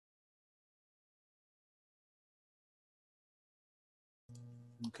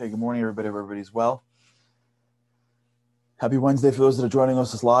Okay, good morning, everybody. Everybody's well. Happy Wednesday for those that are joining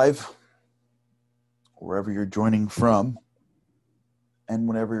us live, wherever you're joining from, and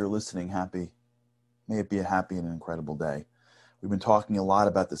whenever you're listening, may it be a happy and an incredible day. We've been talking a lot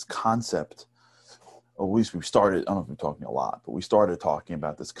about this concept, or at least I don't know if we're talking a lot, but we started talking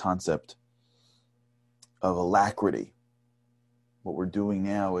about this concept of alacrity. What we're doing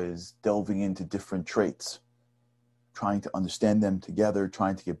now is delving into different traits, trying to understand them together,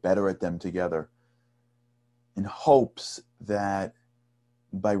 trying to get better at them together, in hopes that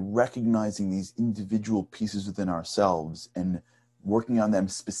by recognizing these individual pieces within ourselves and working on them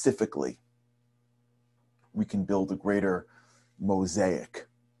specifically, we can build a greater mosaic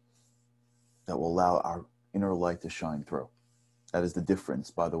that will allow our inner light to shine through. That is the difference,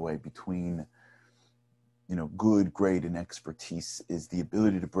 by the way, between good, great, and expertise, is the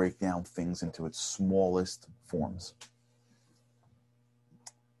ability to break down things into its smallest forms.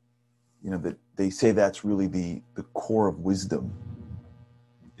 That they say that's really the core of wisdom,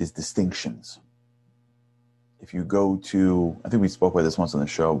 is distinctions. If you go to, I think we spoke about this once on the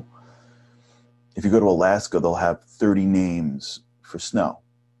show, if you go to Alaska, they'll have 30 names for snow.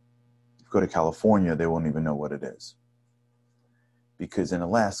 If you go to California, they won't even know what it is. Because in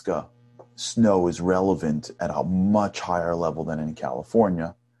Alaska, snow is relevant at a much higher level than in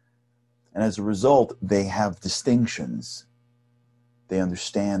California. And as a result, they have distinctions. They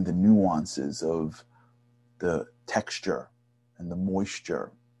understand the nuances of the texture and the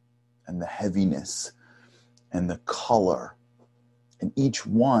moisture and the heaviness and the color. And each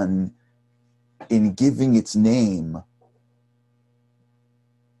one, in giving its name,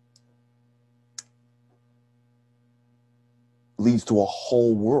 leads to a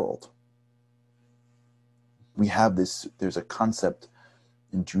whole world. We have this, there's a concept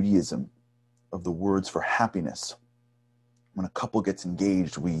in Judaism of the words for happiness. When a couple gets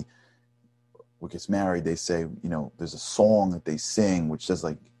engaged, or gets married, they say, there's a song that they sing which says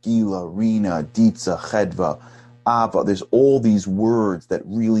like Gila, Rina, Ditza, Chedva, Ava. There's all these words that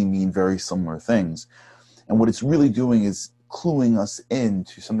really mean very similar things. And what it's really doing is cluing us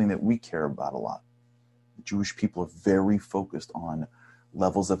into something that we care about a lot. The Jewish people are very focused on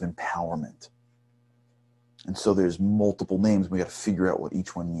levels of empowerment. And so there's multiple names. We got to figure out what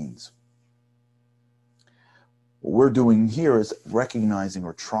each one means. What we're doing here is recognizing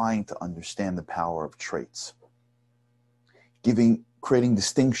or trying to understand the power of traits, creating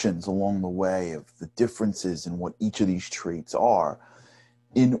distinctions along the way of the differences in what each of these traits are,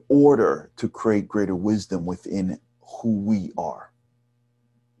 in order to create greater wisdom within who we are.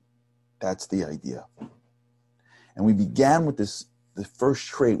 That's the idea. And we began with the first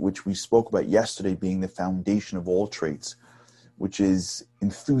trait, which we spoke about yesterday, being the foundation of all traits, which is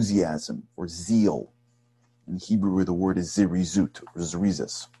enthusiasm or zeal. In Hebrew, the word is zirizut, or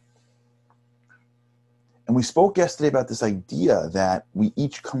zerizus. And we spoke yesterday about this idea that we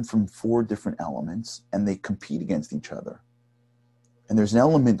each come from 4 different elements, and they compete against each other. And there's an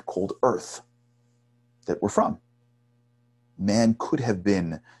element called earth that we're from. Man could have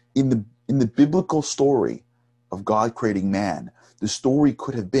been, in the biblical story of God creating man, the story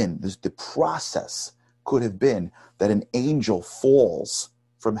could have been, the process could have been that an angel falls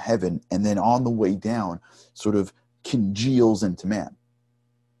from heaven and then on the way down sort of congeals into man.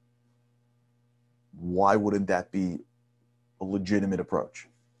 Why wouldn't that be a legitimate approach?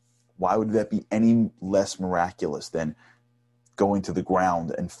 Why would that be any less miraculous than going to the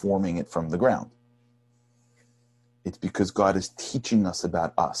ground and forming it from the ground? It's because God is teaching us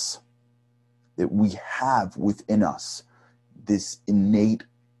about us, that we have within us this innate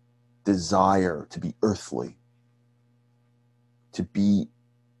desire to be earthly, to be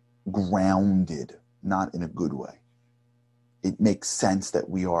grounded, not in a good way. It makes sense that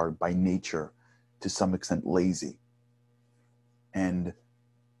we are by nature to some extent lazy and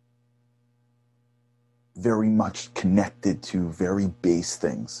very much connected to very base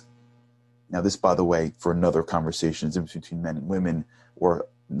things. Now this, by the way, for another conversation, is between men and women, or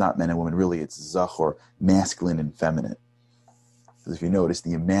not men and women, really it's zach, or masculine and feminine. Because if you notice,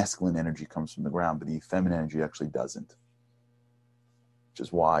 the masculine energy comes from the ground, but the feminine energy actually doesn't. Which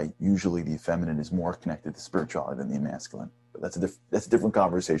is why usually the feminine is more connected to spirituality than the masculine. But that's a different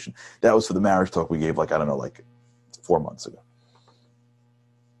conversation. That was for the marriage talk we gave, 4 months ago.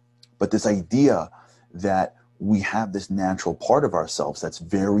 But this idea that we have this natural part of ourselves that's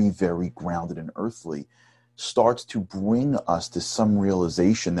very, very grounded and earthly starts to bring us to some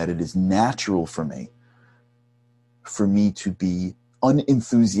realization that it is natural for me to be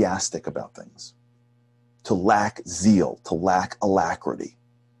unenthusiastic about things, to lack zeal, to lack alacrity,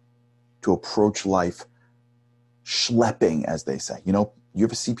 to approach life schlepping, as they say. You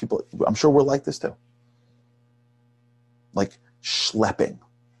ever see people, I'm sure we're like this too, like schlepping,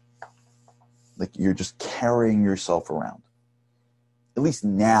 like you're just carrying yourself around. At least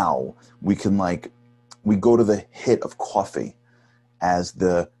now we can we go to the hit of coffee as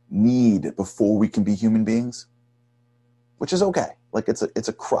the need before we can be human beings, which is okay. Like it's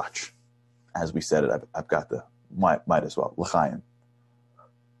a crutch, as we said it. I've got the might as well l'chaim.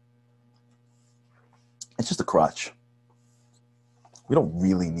 It's just a crutch. We don't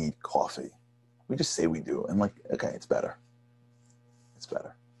really need coffee. We just say we do, and okay, it's better. It's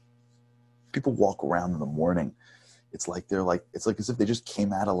better. People walk around in the morning. It's like it's like as if they just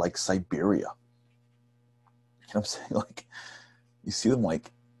came out of Siberia. You know what I'm saying? Like you see them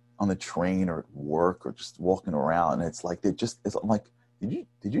on the train or at work or just walking around, and it's like I'm like, did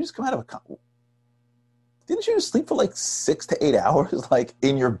you just come out of didn't you just sleep for 6 to 8 hours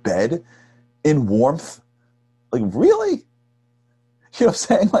in your bed in warmth? Really? You know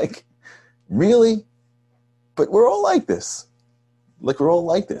what I'm saying? Really? But we're all like this. We're all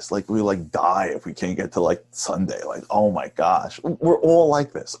like this. We die if we can't get to Sunday. Oh my gosh. We're all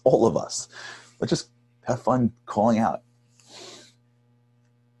like this. All of us. Let's just have fun calling out.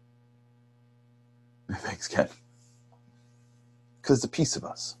 Thanks, Ken. Because it's a piece of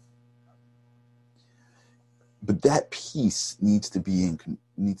us. But that piece needs to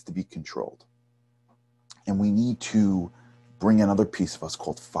be controlled. And we need to bring another piece of us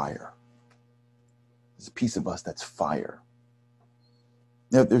called fire. There's a piece of us that's fire.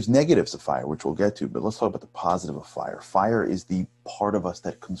 Now, there's negatives of fire, which we'll get to, but let's talk about the positive of fire. Fire is the part of us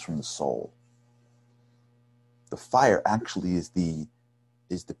that comes from the soul. The fire actually is the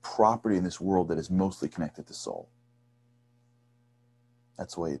property in this world that is mostly connected to soul.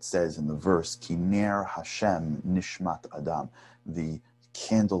 That's why it says in the verse, Ki ner Hashem nishmat Adam. The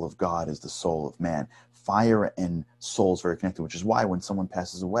candle of God is the soul of man. Fire and soul is very connected, which is why when someone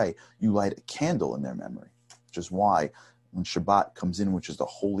passes away, you light a candle in their memory. Which is why when Shabbat comes in, which is the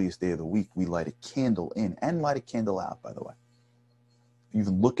holiest day of the week, we light a candle in and light a candle out, by the way. If you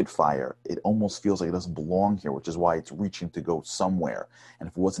even look at fire, it almost feels like it doesn't belong here, which is why it's reaching to go somewhere. And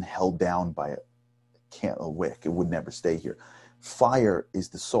if it wasn't held down by a wick, it would never stay here. Fire is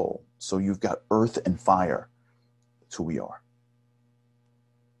the soul. So you've got earth and fire. That's who we are.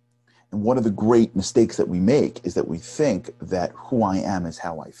 And one of the great mistakes that we make is that we think that who I am is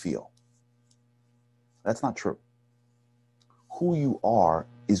how I feel. That's not true. Who you are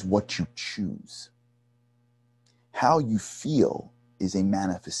is what you choose. How you feel is a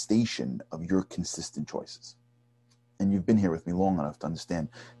manifestation of your consistent choices. And you've been here with me long enough to understand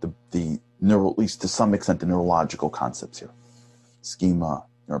the neural, at least to some extent, the neurological concepts here. Schema,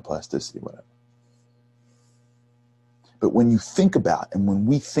 neuroplasticity, whatever. But when you think about, and when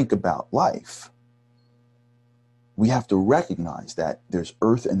we think about life, we have to recognize that there's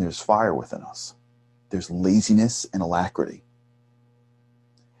earth and there's fire within us. There's laziness and alacrity.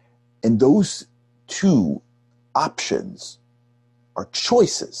 And those two options are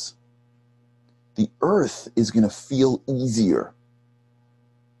choices. The earth is going to feel easier.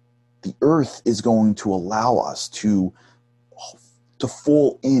 The earth is going to allow us to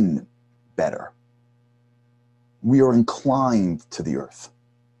fall in better. We are inclined to the earth.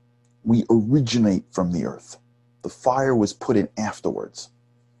 We originate from the earth. The fire was put in afterwards.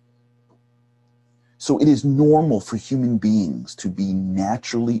 So it is normal for human beings to be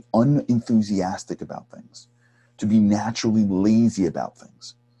naturally unenthusiastic about things, to be naturally lazy about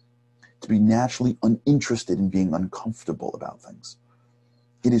things, to be naturally uninterested in being uncomfortable about things.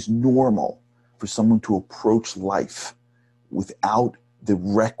 It is normal for someone to approach life without the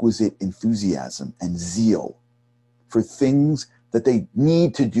requisite enthusiasm and zeal for things that they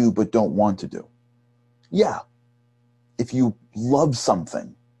need to do but don't want to do. Yeah, if you love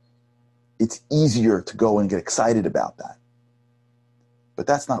something, it's easier to go and get excited about that. But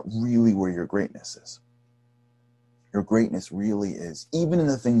that's not really where your greatness is. Your greatness really is, even in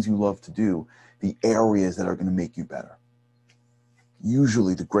the things you love to do, the areas that are going to make you better.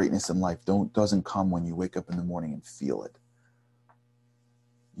 Usually the greatness in life doesn't come when you wake up in the morning and feel it.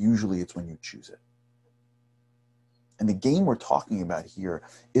 Usually it's when you choose it. And the game we're talking about here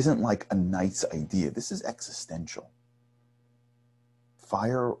isn't like a nice idea. This is existential.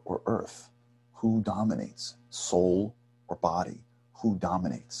 Fire or earth? Who dominates? Soul or body? Who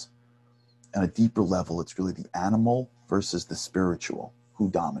dominates? On a deeper level, it's really the animal versus the spiritual. Who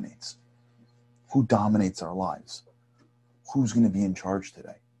dominates? Who dominates our lives? Who's going to be in charge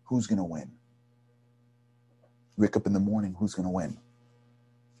today? Who's going to win? Wake up in the morning, who's going to win?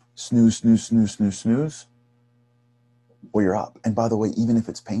 Snooze, snooze, snooze, snooze, snooze. Or you're up. And by the way, even if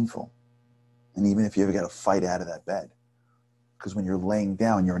it's painful, and even if you ever got to fight out of that bed, Because when you're laying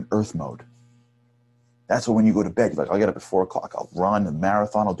down, you're in earth mode. That's why when you go to bed, you're like, I'll get up at 4 o'clock. I'll run a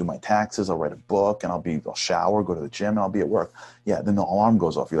marathon. I'll do my taxes. I'll write a book, and I'll shower, go to the gym, and I'll be at work. Yeah, then the alarm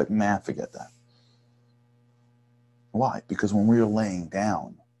goes off. You're like, nah, forget that. Why? Because when we were laying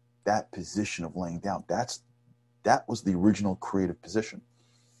down, that position of laying down, that was the original creative position.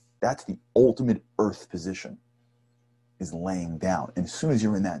 That's the ultimate earth position, is laying down. And as soon as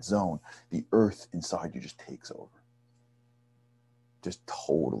you're in that zone, the earth inside you just takes over. Just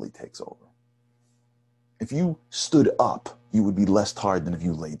totally takes over. If you stood up, you would be less tired than if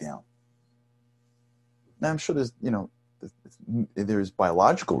you lay down. Now, I'm sure there's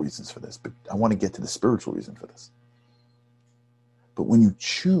biological reasons for this, but I want to get to the spiritual reason for this. But when you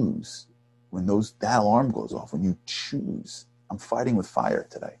choose, when that alarm goes off, when you choose, I'm fighting with fire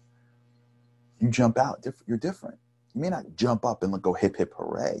today, you jump out, you're different. You may not jump up and go hip, hip,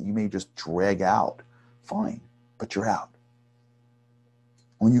 hooray. You may just drag out. Fine, but you're out.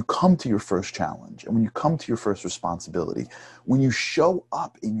 When you come to your first challenge and when you come to your first responsibility, when you show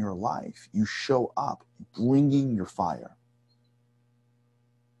up in your life, you show up bringing your fire.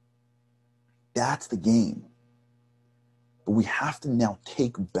 That's the game. But we have to now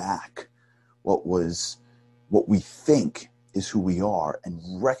take back what we think is who we are and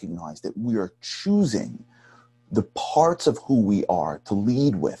recognize that we are choosing the parts of who we are to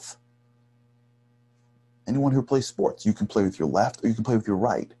lead with. Anyone who plays sports, you can play with your left or you can play with your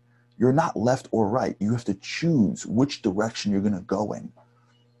right. You're not left or right. You have to choose which direction you're going to go in.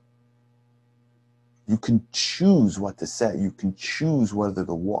 You can choose what to say. You can choose whether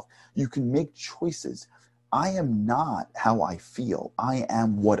to walk. You can make choices. I am not how I feel. I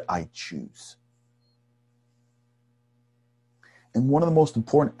am what I choose. And one of the most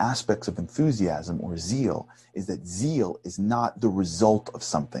important aspects of enthusiasm or zeal is that zeal is not the result of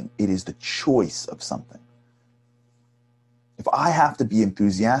something. It is the choice of something. If I have to be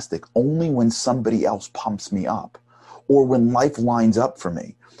enthusiastic only when somebody else pumps me up, or when life lines up for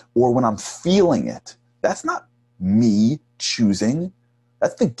me, or when I'm feeling it, that's not me choosing.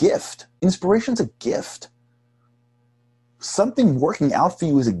 That's the gift. Inspiration's a gift. Something working out for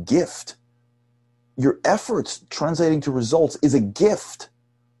you is a gift. Your efforts translating to results is a gift.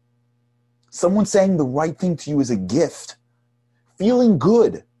 Someone saying the right thing to you is a gift. Feeling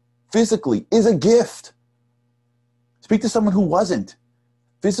good physically is a gift. Speak to someone who wasn't.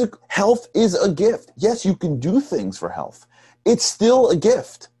 Physical health is a gift. Yes, you can do things for health. It's still a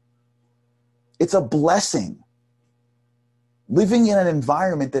gift. It's a blessing. Living in an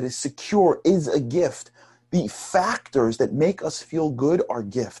environment that is secure is a gift. The factors that make us feel good are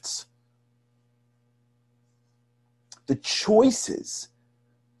gifts. The choices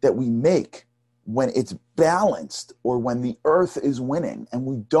that we make when it's balanced or when the earth is winning and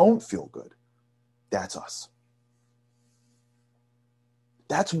we don't feel good, that's us.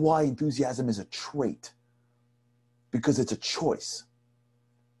 That's why enthusiasm is a trait, because it's a choice.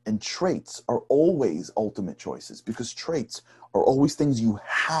 And traits are always ultimate choices, because traits are always things you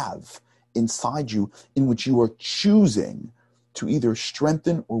have inside you in which you are choosing to either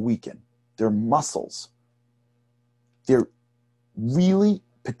strengthen or weaken. They're muscles. They're really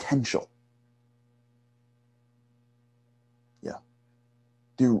potential. Yeah.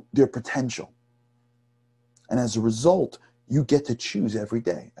 They're potential. And as a result, you get to choose every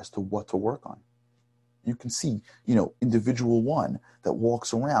day as to what to work on. You can see, individual one that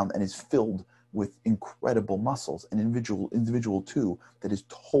walks around and is filled with incredible muscles, and individual two that is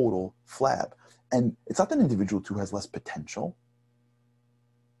total flab. And it's not that individual two has less potential.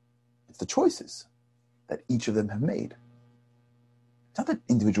 It's the choices that each of them have made. It's not that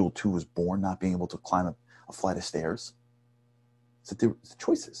individual two was born not being able to climb a flight of stairs. It's that it's the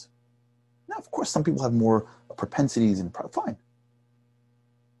choices. Now, of course, some people have more propensities and fine.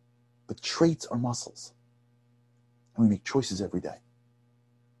 But traits are muscles. And we make choices every day.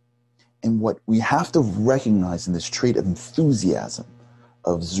 And what we have to recognize in this trait of enthusiasm,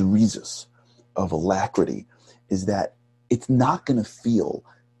 of zerizus, of alacrity, is that it's not going to feel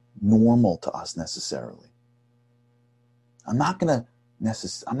normal to us necessarily. I'm not going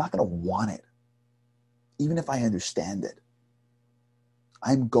to want it, even if I understand it.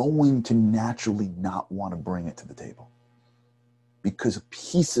 I'm going to naturally not want to bring it to the table, because a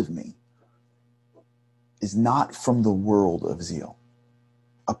piece of me is not from the world of zeal.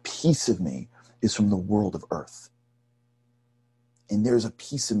 A piece of me is from the world of earth. And there's a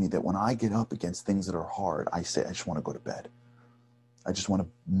piece of me that when I get up against things that are hard, I say, I just want to go to bed. I just want to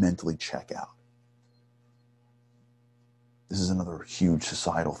mentally check out. This is another huge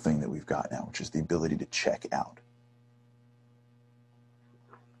societal thing that we've got now, which is the ability to check out.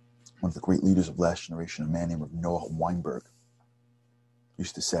 One of the great leaders of last generation, a man named Noah Weinberg,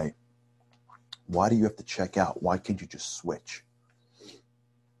 used to say, why do you have to check out? Why can't you just switch?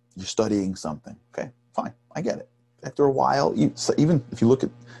 You're studying something. Okay, fine. I get it. After a while, even if you look at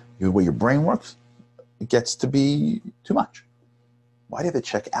the way your brain works, it gets to be too much. Why do you have to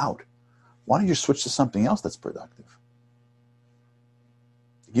check out? Why don't you switch to something else that's productive?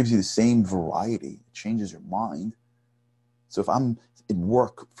 It gives you the same variety. It changes your mind. So if I'm in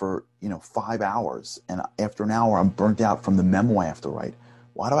work for 5 hours and after an hour I'm burnt out from the memo I have to write,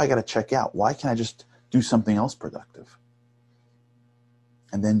 why do I got to check out? Why can't I just do something else productive?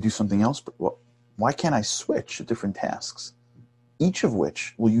 And then do something else? Why can't I switch to different tasks? Each of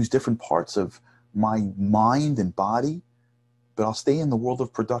which will use different parts of my mind and body, but I'll stay in the world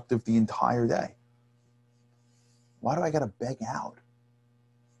of productive the entire day. Why do I got to beg out?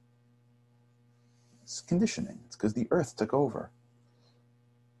 It's conditioning. It's because the earth took over.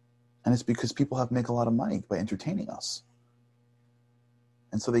 And it's because people have make a lot of money by entertaining us.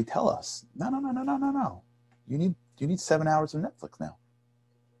 And so they tell us, no. You need 7 hours of Netflix now.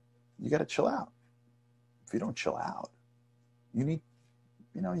 You got to chill out. If you don't chill out, you need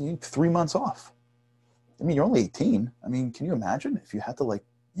 3 months off. I mean, you're only 18. I mean, can you imagine if you had to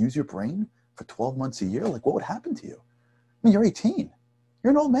use your brain for 12 months a year? What would happen to you? I mean, you're 18.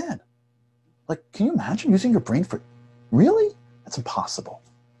 You're an old man. Can you imagine using your brain for, really? That's impossible.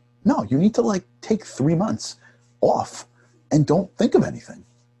 No, you need to take 3 months off and don't think of anything.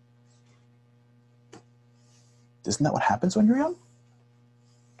 Isn't that what happens when you're young?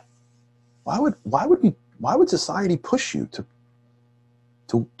 Why would society push you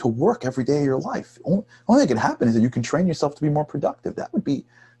to work every day of your life? Only thing that can happen is that you can train yourself to be more productive. That would be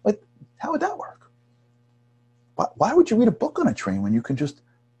how would that work? Why would you read a book on a train when you can just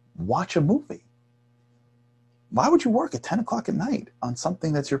watch a movie? Why would you work at 10 o'clock at night on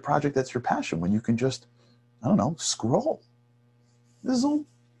something that's your project, that's your passion, when you can just, scroll?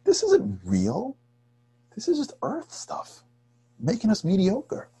 This isn't real. This is just earth stuff, making us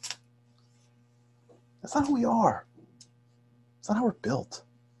mediocre. That's not who we are. It's not how we're built.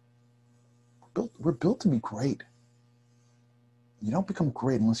 We're built to be great. You don't become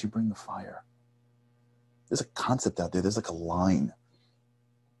great unless you bring the fire. There's a concept out there. There's a line.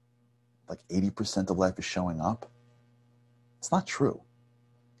 80% of life is showing up. It's not true.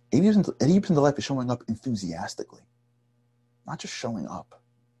 80% of life is showing up enthusiastically, not just showing up.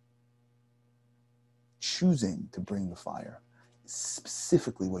 Choosing to bring the fire,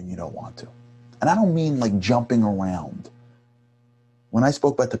 specifically when you don't want to. And I don't mean jumping around. When I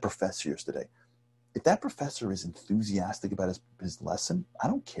spoke about the professor yesterday, if that professor is enthusiastic about his lesson, I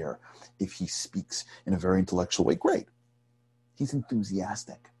don't care if he speaks in a very intellectual way. Great. He's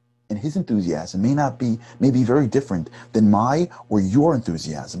enthusiastic. And his enthusiasm may be very different than my or your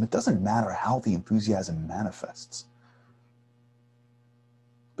enthusiasm. It doesn't matter how the enthusiasm manifests.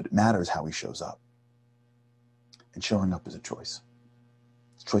 But it matters how he shows up. And showing up is a choice.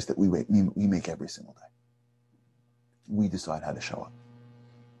 It's a choice that we make every single day. We decide how to show up.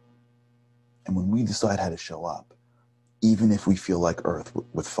 And when we decide how to show up, even if we feel like earth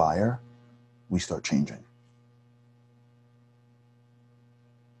with fire, we start changing.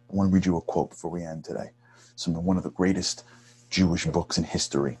 I want to read you a quote before we end today. It's from one of the greatest Jewish books in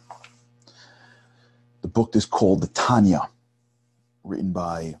history. The book is called the Tanya, written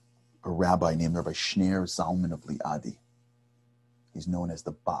by a rabbi named Rabbi Shneir Zalman of Liadi. He's known as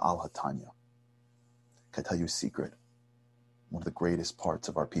the Baal HaTanya. Can I tell you a secret? One of the greatest parts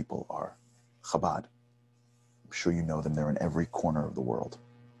of our people are Chabad. I'm sure you know them. They're in every corner of the world.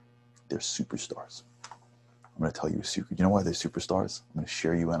 They're superstars. I'm going to tell you a secret. You know why they're superstars? I'm going to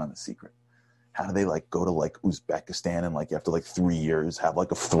share you in on a secret. How do they go to Uzbekistan and after 3 years have a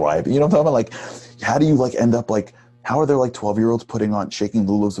thrive? You know what I'm talking about? How do you end up how are there 12-year-olds shaking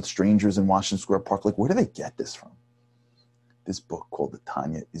lulos with strangers in Washington Square Park? Where do they get this from? This book called the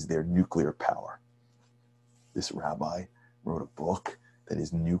Tanya is their nuclear power. This rabbi wrote a book that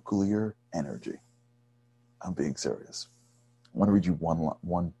is nuclear energy. I'm being serious. I want to read you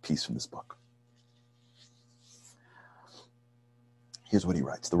one piece from this book. Here's what he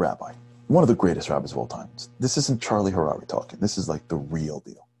writes, the rabbi, one of the greatest rabbis of all time. This isn't Charlie Harari talking. This is the real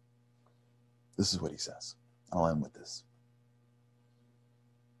deal. This is what he says. I'll end with this.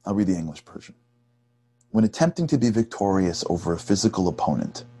 I'll read the English version. When attempting to be victorious over a physical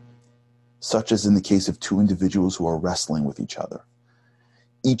opponent, such as in the case of two individuals who are wrestling with each other,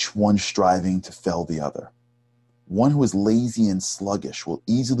 each one striving to fell the other, one who is lazy and sluggish will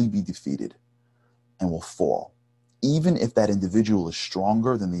easily be defeated and will fall, even if that individual is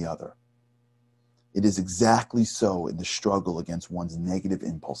stronger than the other. It is exactly so in the struggle against one's negative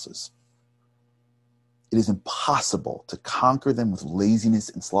impulses. It is impossible to conquer them with laziness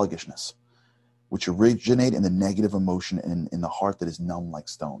and sluggishness, which originate in the negative emotion and in the heart that is numb like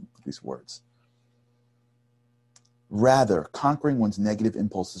stone. These words. Rather, conquering one's negative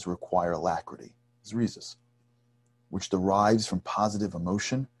impulses require alacrity, zrizas, which derives from positive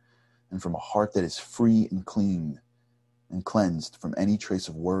emotion and from a heart that is free and clean and cleansed from any trace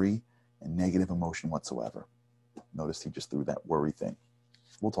of worry and negative emotion whatsoever. Notice he just threw that worry thing.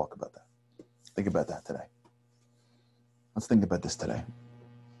 We'll talk about that. Think about that today. Let's think about this today.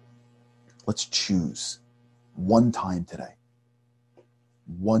 Let's choose one time today.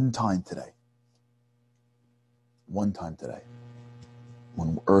 One time today. One time today.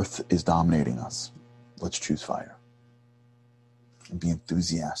 When earth is dominating us, let's choose fire. And be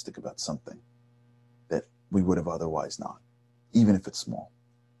enthusiastic about something that we would have otherwise not, even if it's small.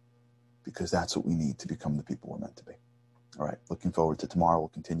 Because that's what we need to become the people we're meant to be. All right, looking forward to tomorrow. We'll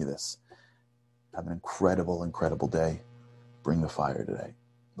continue this. Have an incredible, incredible day. Bring the fire today.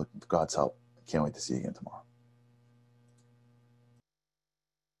 Looking for God's help. Can't wait to see you again tomorrow.